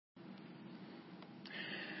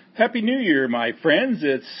Happy New Year, my friends.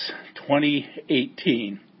 It's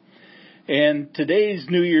 2018. And today's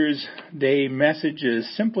New Year's Day message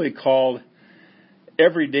is simply called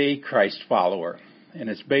Everyday Christ Follower. And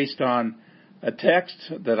it's based on a text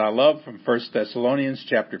that I love from 1 Thessalonians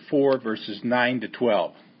chapter 4, verses 9 to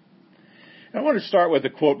 12. And I want to start with a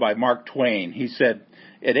quote by Mark Twain. He said,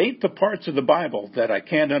 "It ain't the parts of the Bible that I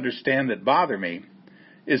can't understand that bother me.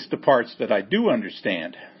 It's the parts that I do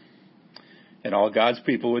understand." And all God's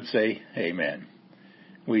people would say, amen.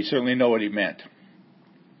 We certainly know what he meant.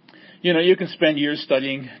 You know, you can spend years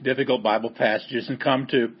studying difficult Bible passages and come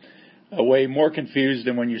to a way more confused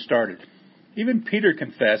than when you started. Even Peter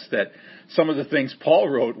confessed that some of the things Paul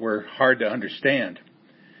wrote were hard to understand.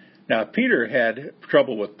 Now, if Peter had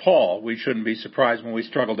trouble with Paul, we shouldn't be surprised when we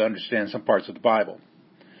struggle to understand some parts of the Bible.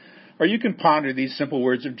 Or you can ponder these simple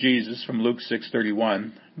words of Jesus from Luke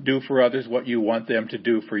 6:31, "Do for others what you want them to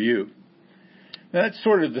do for you." Now, that's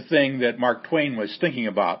sort of the thing that Mark Twain was thinking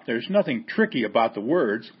about. There's nothing tricky about the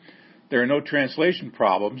words. There are no translation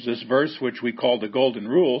problems. This verse, which we call the Golden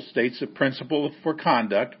Rule, states a principle for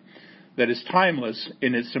conduct that is timeless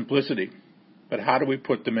in its simplicity. But how do we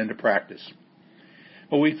put them into practice?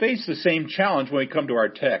 Well, we face the same challenge when we come to our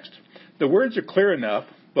text. The words are clear enough,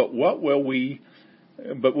 but will we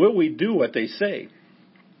do what they say?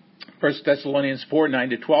 1 Thessalonians 4, 9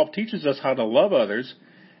 to 12 teaches us how to love others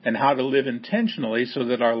and how to live intentionally so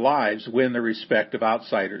that our lives win the respect of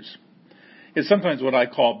outsiders. It's sometimes what I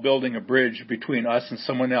call building a bridge between us and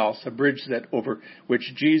someone else, a bridge over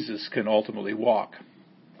which Jesus can ultimately walk.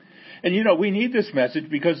 And you know, we need this message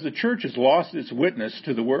because the church has lost its witness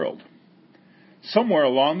to the world. Somewhere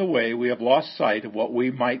along the way, we have lost sight of what we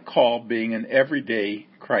might call being an everyday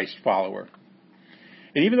Christ follower.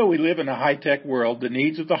 And even though we live in a high-tech world, the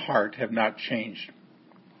needs of the heart have not changed.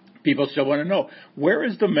 People still want to know, where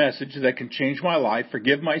is the message that can change my life,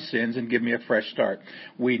 forgive my sins, and give me a fresh start?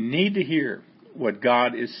 We need to hear what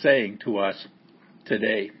God is saying to us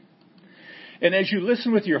today. And as you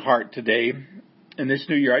listen with your heart today, in this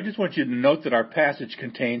new year, I just want you to note that our passage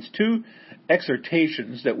contains two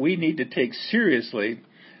exhortations that we need to take seriously,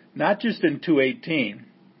 not just in 2:18,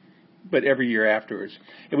 but every year afterwards.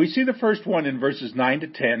 And we see the first one in verses 9 to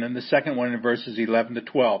 10 and the second one in verses 11 to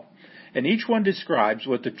 12. And each one describes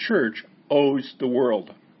what the church owes the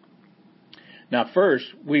world. Now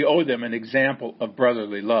first, we owe them an example of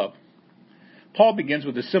brotherly love. Paul begins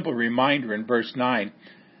with a simple reminder in verse 9.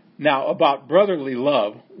 Now about brotherly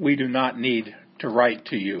love, we do not need to write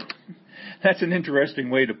to you. That's an interesting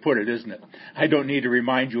way to put it, isn't it? I don't need to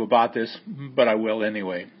remind you about this, but I will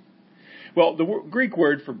anyway. Well, the Greek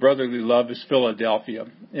word for brotherly love is Philadelphia.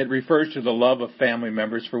 It refers to the love of family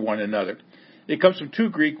members for one another. It comes from two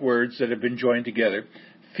Greek words that have been joined together.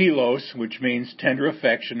 Philos, which means tender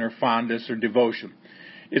affection or fondness or devotion.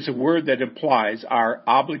 It's a word that implies our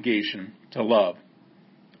obligation to love.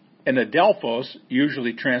 And adelphos,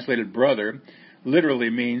 usually translated brother,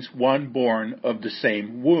 literally means one born of the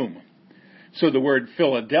same womb. So the word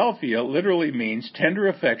Philadelphia literally means tender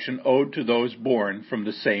affection owed to those born from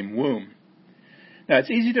the same womb. Now,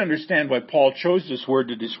 it's easy to understand why Paul chose this word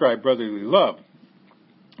to describe brotherly love.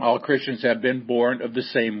 All Christians have been born of the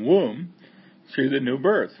same womb through the new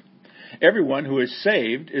birth. Everyone who is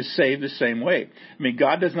saved the same way. I mean,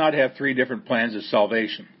 God does not have three different plans of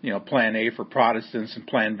salvation. You know, plan A for Protestants and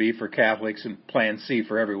plan B for Catholics and plan C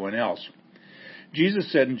for everyone else.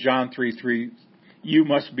 Jesus said in John 3:3, "You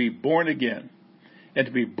must be born again." And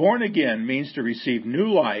to be born again means to receive new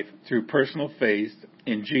life through personal faith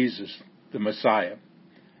in Jesus, the Messiah,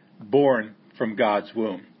 born from God's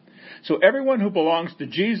womb. So everyone who belongs to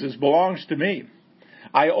Jesus belongs to me.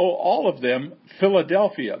 I owe all of them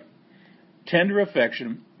Philadelphia, tender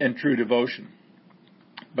affection, and true devotion.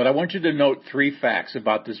 But I want you to note three facts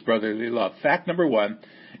about this brotherly love. Fact number one,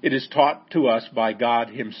 it is taught to us by God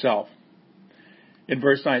himself. In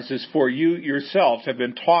verse 9 it says, "For you yourselves have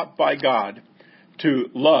been taught by God to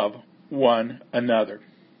love one another."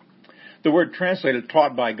 The word translated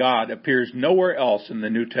taught by God appears nowhere else in the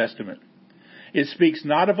New Testament. It speaks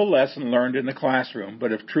not of a lesson learned in the classroom,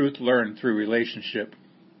 but of truth learned through relationship.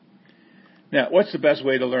 Now, what's the best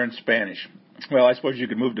way to learn Spanish? Well, I suppose you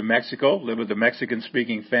could move to Mexico, live with a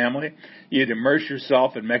Mexican-speaking family. You'd immerse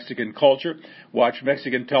yourself in Mexican culture, watch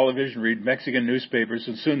Mexican television, read Mexican newspapers,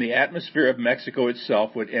 and soon the atmosphere of Mexico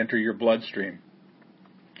itself would enter your bloodstream.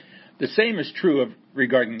 The same is true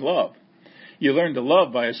regarding love. You learn to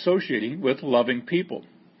love by associating with loving people.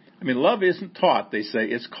 I mean, love isn't taught, they say,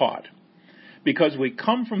 it's caught. Because we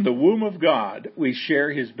come from the womb of God, we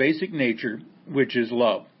share his basic nature, which is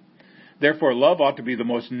love. Therefore, love ought to be the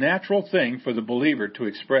most natural thing for the believer to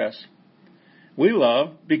express. We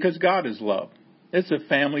love because God is love. It's a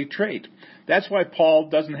family trait. That's why Paul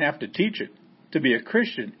doesn't have to teach it. To be a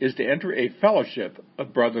Christian is to enter a fellowship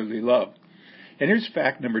of brotherly love. And here's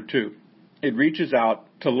fact number 2. It reaches out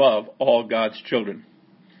to love all God's children.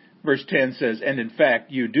 Verse 10 says, and in fact,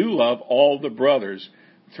 you do love all the brothers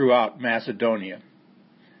throughout Macedonia.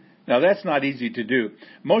 Now, that's not easy to do.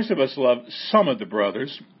 Most of us love some of the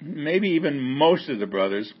brothers, maybe even most of the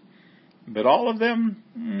brothers, but all of them,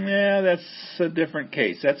 that's a different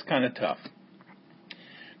case. That's kind of tough.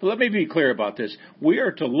 But let me be clear about this. We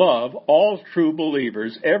are to love all true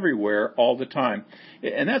believers everywhere all the time.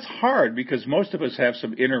 And that's hard because most of us have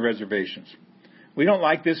some inner reservations. We don't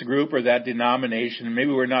like this group or that denomination.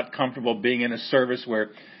 Maybe we're not comfortable being in a service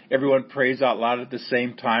where everyone prays out loud at the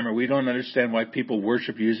same time, or we don't understand why people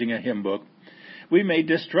worship using a hymn book. We may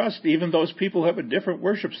distrust even those people who have a different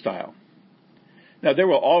worship style. Now, there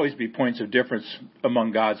will always be points of difference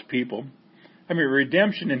among God's people. I mean,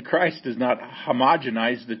 redemption in Christ does not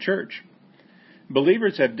homogenize the church.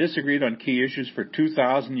 Believers have disagreed on key issues for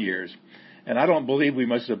 2,000 years, and I don't believe we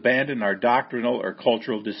must abandon our doctrinal or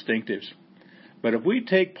cultural distinctives. But if we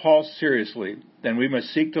take Paul seriously, then we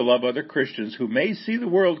must seek to love other Christians who may see the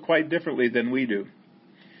world quite differently than we do.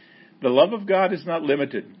 The love of God is not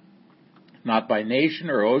limited, not by nation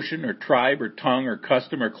or ocean or tribe or tongue or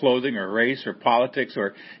custom or clothing or race or politics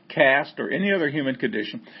or caste or any other human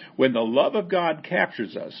condition. When the love of God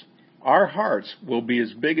captures us, our hearts will be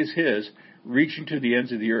as big as His, reaching to the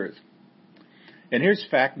ends of the earth. And here's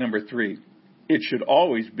fact number 3. It should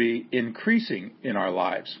always be increasing in our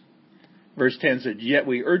lives. Verse 10 said, yet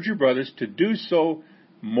we urge you, brothers, to do so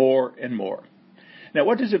more and more. Now,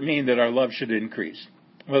 what does it mean that our love should increase?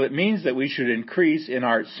 Well, it means that we should increase in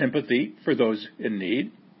our sympathy for those in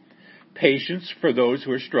need, patience for those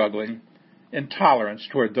who are struggling, and tolerance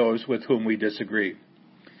toward those with whom we disagree.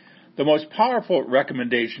 The most powerful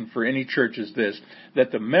recommendation for any church is this,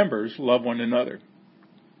 that the members love one another.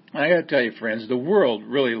 I got to tell you, friends, the world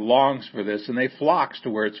really longs for this, and they flocks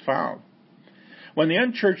to where it's found. When the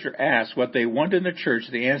unchurched are asked what they want in the church,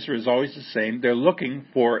 the answer is always the same. They're looking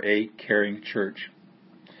for a caring church.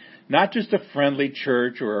 Not just a friendly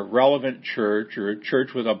church or a relevant church or a church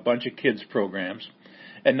with a bunch of kids programs.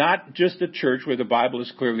 And not just a church where the Bible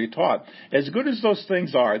is clearly taught. As good as those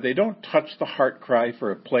things are, they don't touch the heart cry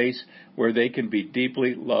for a place where they can be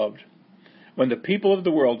deeply loved. When the people of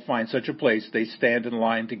the world find such a place, they stand in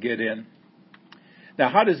line to get in. Now,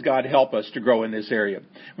 how does God help us to grow in this area?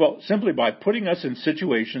 Well, simply by putting us in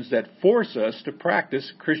situations that force us to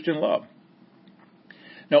practice Christian love.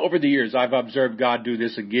 Now, over the years, I've observed God do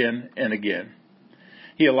this again and again.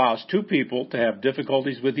 He allows two people to have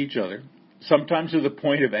difficulties with each other, sometimes to the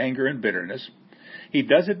point of anger and bitterness. He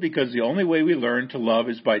does it because the only way we learn to love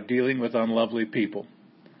is by dealing with unlovely people.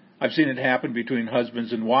 I've seen it happen between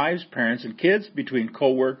husbands and wives, parents and kids, between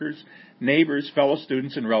co-workers, neighbors, fellow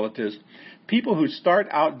students, and relatives. People who start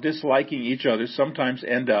out disliking each other sometimes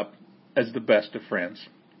end up as the best of friends.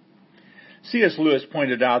 C.S. Lewis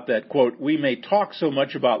pointed out that, quote, we may talk so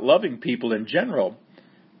much about loving people in general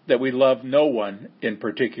that we love no one in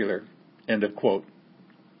particular, end of quote.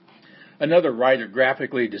 Another writer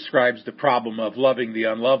graphically describes the problem of loving the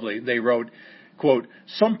unlovely. They wrote, quote,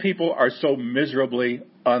 some people are so miserably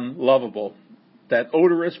unlovable. That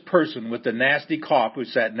odorous person with the nasty cough who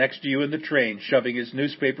sat next to you in the train, shoving his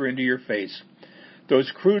newspaper into your face.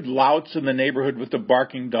 Those crude louts in the neighborhood with the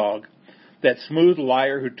barking dog. That smooth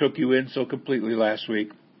liar who took you in so completely last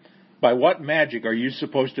week. By what magic are you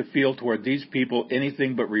supposed to feel toward these people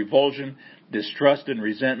anything but revulsion, distrust, and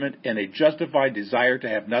resentment, and a justified desire to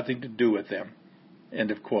have nothing to do with them? End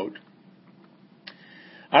of quote.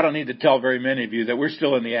 I don't need to tell very many of you that we're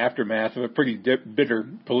still in the aftermath of a pretty bitter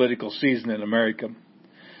political season in America.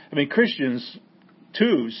 I mean, Christians,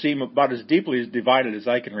 too, seem about as deeply divided as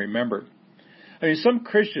I can remember. I mean, some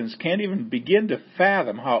Christians can't even begin to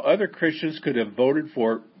fathom how other Christians could have voted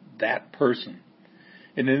for that person.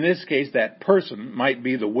 And in this case, that person might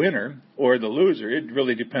be the winner or the loser. It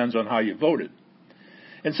really depends on how you voted.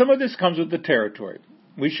 And some of this comes with the territory.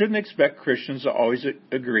 We shouldn't expect Christians to always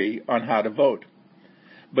agree on how to vote.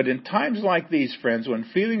 But in times like these, friends, when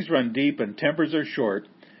feelings run deep and tempers are short,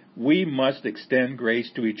 we must extend grace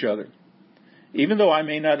to each other. Even though I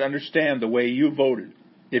may not understand the way you voted,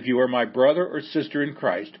 if you are my brother or sister in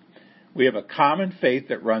Christ, we have a common faith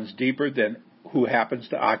that runs deeper than who happens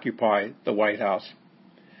to occupy the White House.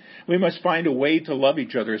 We must find a way to love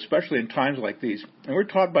each other, especially in times like these. And we're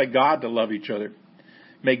taught by God to love each other.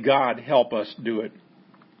 May God help us do it.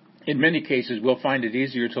 In many cases, we'll find it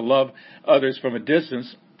easier to love others from a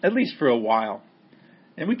distance, at least for a while.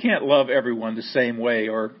 And we can't love everyone the same way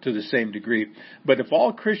or to the same degree. But if we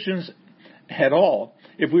were Christians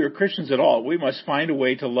at all, we must find a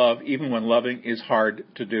way to love even when loving is hard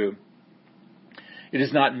to do. It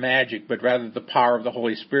is not magic, but rather the power of the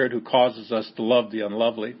Holy Spirit who causes us to love the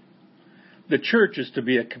unlovely. The church is to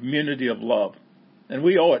be a community of love, and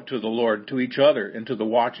we owe it to the Lord, to each other, and to the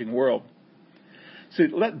watching world. So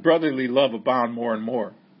let brotherly love abound more and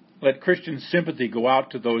more. Let Christian sympathy go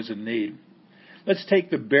out to those in need. Let's take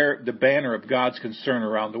the banner of God's concern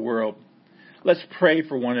around the world. Let's pray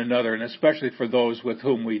for one another, and especially for those with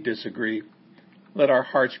whom we disagree. Let our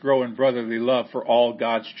hearts grow in brotherly love for all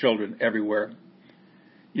God's children everywhere.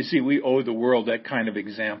 You see, we owe the world that kind of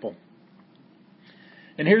example.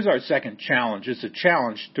 And here's our second challenge. It's a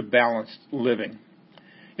challenge to balanced living.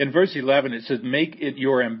 In verse 11, it says, make it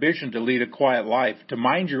your ambition to lead a quiet life, to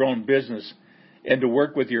mind your own business, and to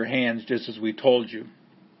work with your hands, just as we told you.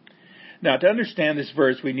 Now, to understand this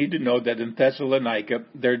verse, we need to know that in Thessalonica,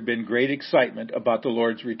 there had been great excitement about the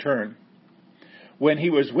Lord's return. When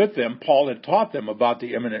he was with them, Paul had taught them about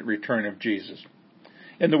the imminent return of Jesus.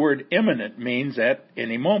 And the word imminent means at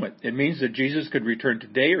any moment. It means that Jesus could return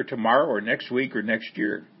today or tomorrow or next week or next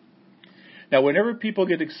year. Now, whenever people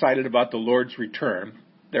get excited about the Lord's return,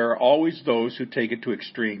 there are always those who take it to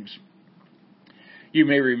extremes. You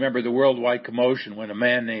may remember the worldwide commotion when a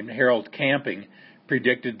man named Harold Camping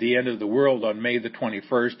predicted the end of the world on May the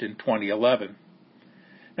 21st in 2011.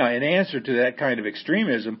 Now, in answer to that kind of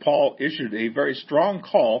extremism, Paul issued a very strong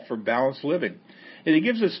call for balanced living. And he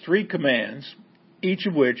gives us 3 commands, each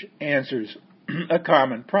of which answers a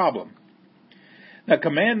common problem. Now,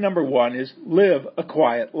 command number 1 is live a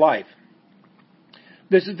quiet life.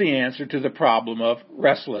 This is the answer to the problem of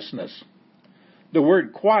restlessness. The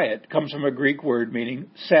word quiet comes from a Greek word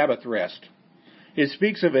meaning Sabbath rest. It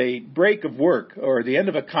speaks of a break of work or the end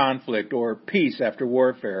of a conflict or peace after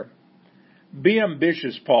warfare. Be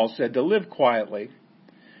ambitious, Paul said, to live quietly.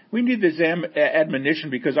 We need this admonition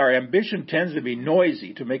because our ambition tends to be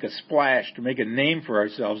noisy, to make a splash, to make a name for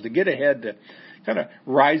ourselves, to get ahead, to kind of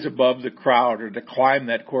rise above the crowd or to climb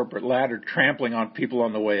that corporate ladder, trampling on people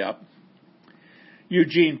on the way up.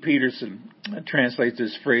 Eugene Peterson translates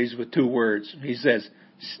this phrase with 2 words. He says,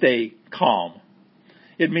 stay calm.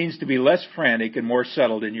 It means to be less frantic and more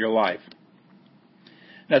settled in your life.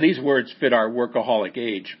 Now, these words fit our workaholic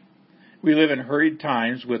age. We live in hurried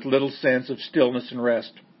times with little sense of stillness and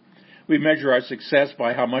rest. We measure our success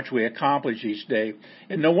by how much we accomplish each day,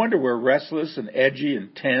 and no wonder we're restless and edgy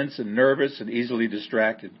and tense and nervous and easily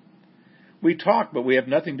distracted. We talk, but we have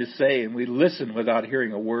nothing to say, and we listen without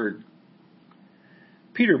hearing a word.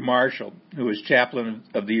 Peter Marshall, who was chaplain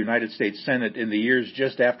of the United States Senate in the years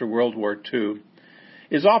just after World War II,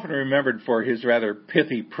 is often remembered for his rather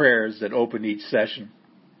pithy prayers that open each session.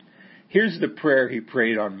 Here's the prayer he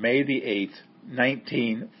prayed on May the 8th,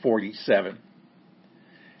 1947.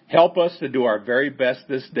 Help us to do our very best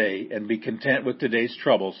this day and be content with today's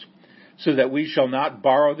troubles, so that we shall not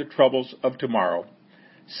borrow the troubles of tomorrow.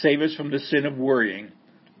 Save us from the sin of worrying,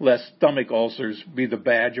 lest stomach ulcers be the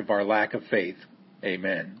badge of our lack of faith.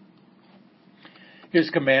 Amen. Here's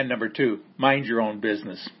command number 2, mind your own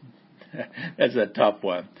business. That's a tough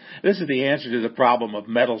one. This is the answer to the problem of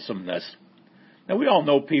meddlesomeness. Now, we all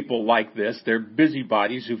know people like this. They're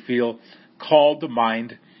busybodies who feel called to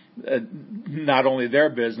mind not only their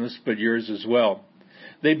business, but yours as well.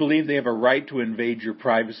 They believe they have a right to invade your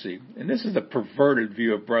privacy. And this is a perverted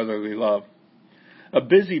view of brotherly love. A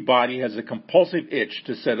busybody has a compulsive itch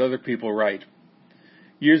to set other people right.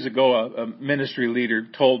 Years ago, a ministry leader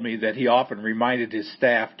told me that he often reminded his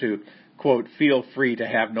staff to, quote, feel free to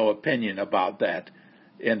have no opinion about that,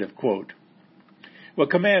 end of quote. Well,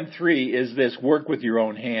 command 3 is this, work with your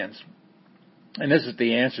own hands. And this is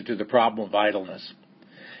the answer to the problem of idleness.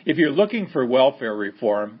 If you're looking for welfare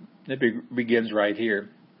reform, it begins right here.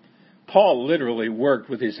 Paul literally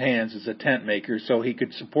worked with his hands as a tent maker so he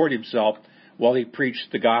could support himself while he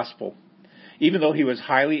preached the gospel. Even though he was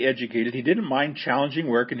highly educated, he didn't mind challenging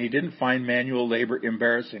work and he didn't find manual labor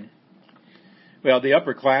embarrassing. Well, the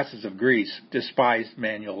upper classes of Greece despised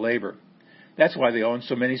manual labor. That's why they owned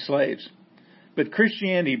so many slaves. But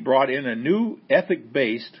Christianity brought in a new ethic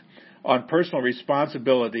based on personal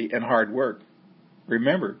responsibility and hard work.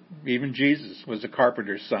 Remember, even Jesus was a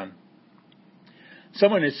carpenter's son.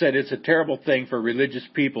 Someone has said it's a terrible thing for religious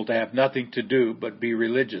people to have nothing to do but be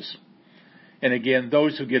religious. And again,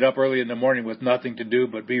 those who get up early in the morning with nothing to do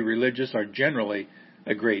but be religious are generally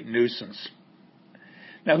a great nuisance.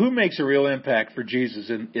 Now, who makes a real impact for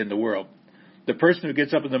Jesus in the world? The person who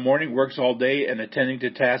gets up in the morning, works all day, and attending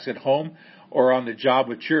to tasks at home or on the job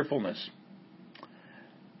with cheerfulness?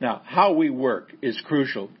 Now, how we work is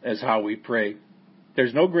crucial as how we pray.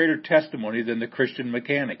 There's no greater testimony than the Christian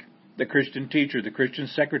mechanic, the Christian teacher, the Christian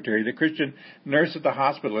secretary, the Christian nurse at the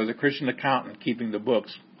hospital, or the Christian accountant keeping the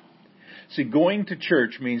books. See, going to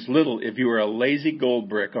church means little if you are a lazy gold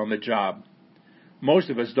brick on the job. Most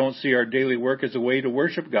of us don't see our daily work as a way to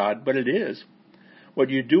worship God, but it is. What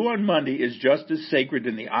you do on Monday is just as sacred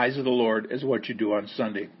in the eyes of the Lord as what you do on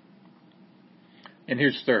Sunday. And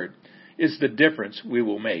here's third. It's the difference we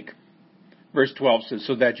will make. Verse 12 says,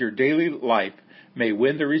 so that your daily life may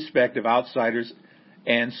win the respect of outsiders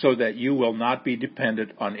and so that you will not be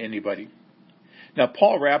dependent on anybody. Now,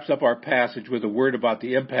 Paul wraps up our passage with a word about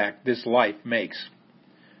the impact this life makes.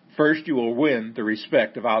 First, you will win the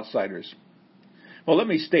respect of outsiders. Well, let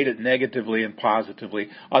me state it negatively and positively.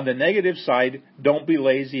 On the negative side, don't be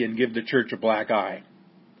lazy and give the church a black eye.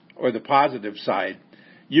 Or the positive side,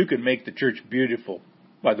 you can make the church beautiful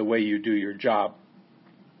by the way you do your job.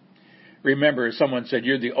 Remember, as someone said,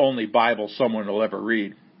 you're the only Bible someone will ever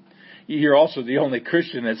read. You're also the only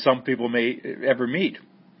Christian that some people may ever meet.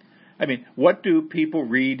 I mean, what do people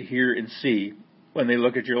read, hear, and see when they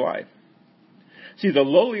look at your life? See, the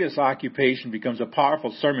lowliest occupation becomes a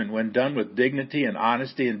powerful sermon when done with dignity and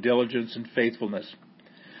honesty and diligence and faithfulness.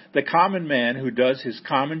 The common man who does his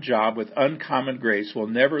common job with uncommon grace will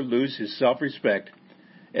never lose his self-respect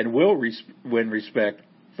and will win respect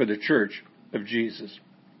for the church of Jesus.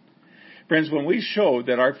 Friends, when we show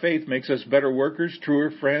that our faith makes us better workers,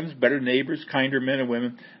 truer friends, better neighbors, kinder men and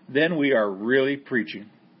women, then we are really preaching.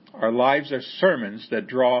 Our lives are sermons that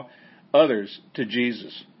draw others to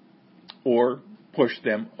Jesus or push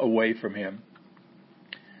them away from him.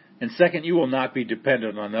 And second, you will not be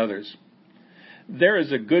dependent on others. There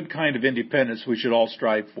is a good kind of independence we should all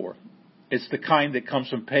strive for. It's the kind that comes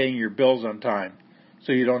from paying your bills on time,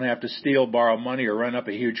 so you don't have to steal, borrow money, or run up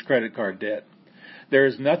a huge credit card debt. There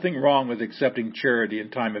is nothing wrong with accepting charity in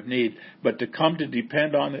time of need, but to come to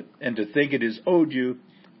depend on it and to think it is owed you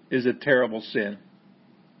is a terrible sin.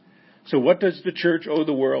 So what does the church owe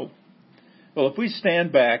the world? Well, if we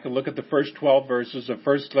stand back and look at the first 12 verses of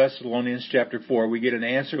 1 Thessalonians chapter 4, we get an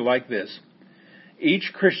answer like this.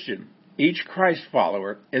 Each Christian, each Christ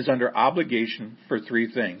follower is under obligation for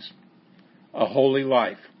three things. A holy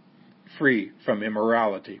life, free from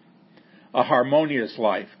immorality. A harmonious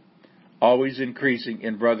life, always increasing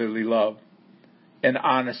in brotherly love. An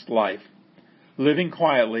honest life, living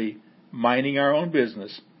quietly, minding our own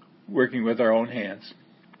business, working with our own hands.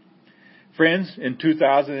 Friends, in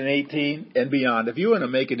 2018 and beyond, if you want to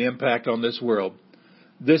make an impact on this world,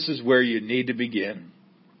 this is where you need to begin.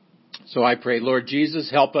 So I pray, Lord Jesus,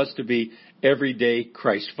 help us to be everyday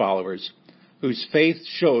Christ followers, whose faith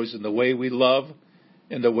shows in the way we love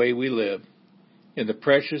and the way we live, in the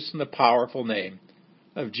precious and the powerful name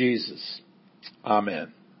of Jesus.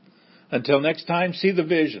 Amen. Until next time, see the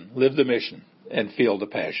vision, live the mission, and feel the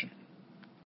passion.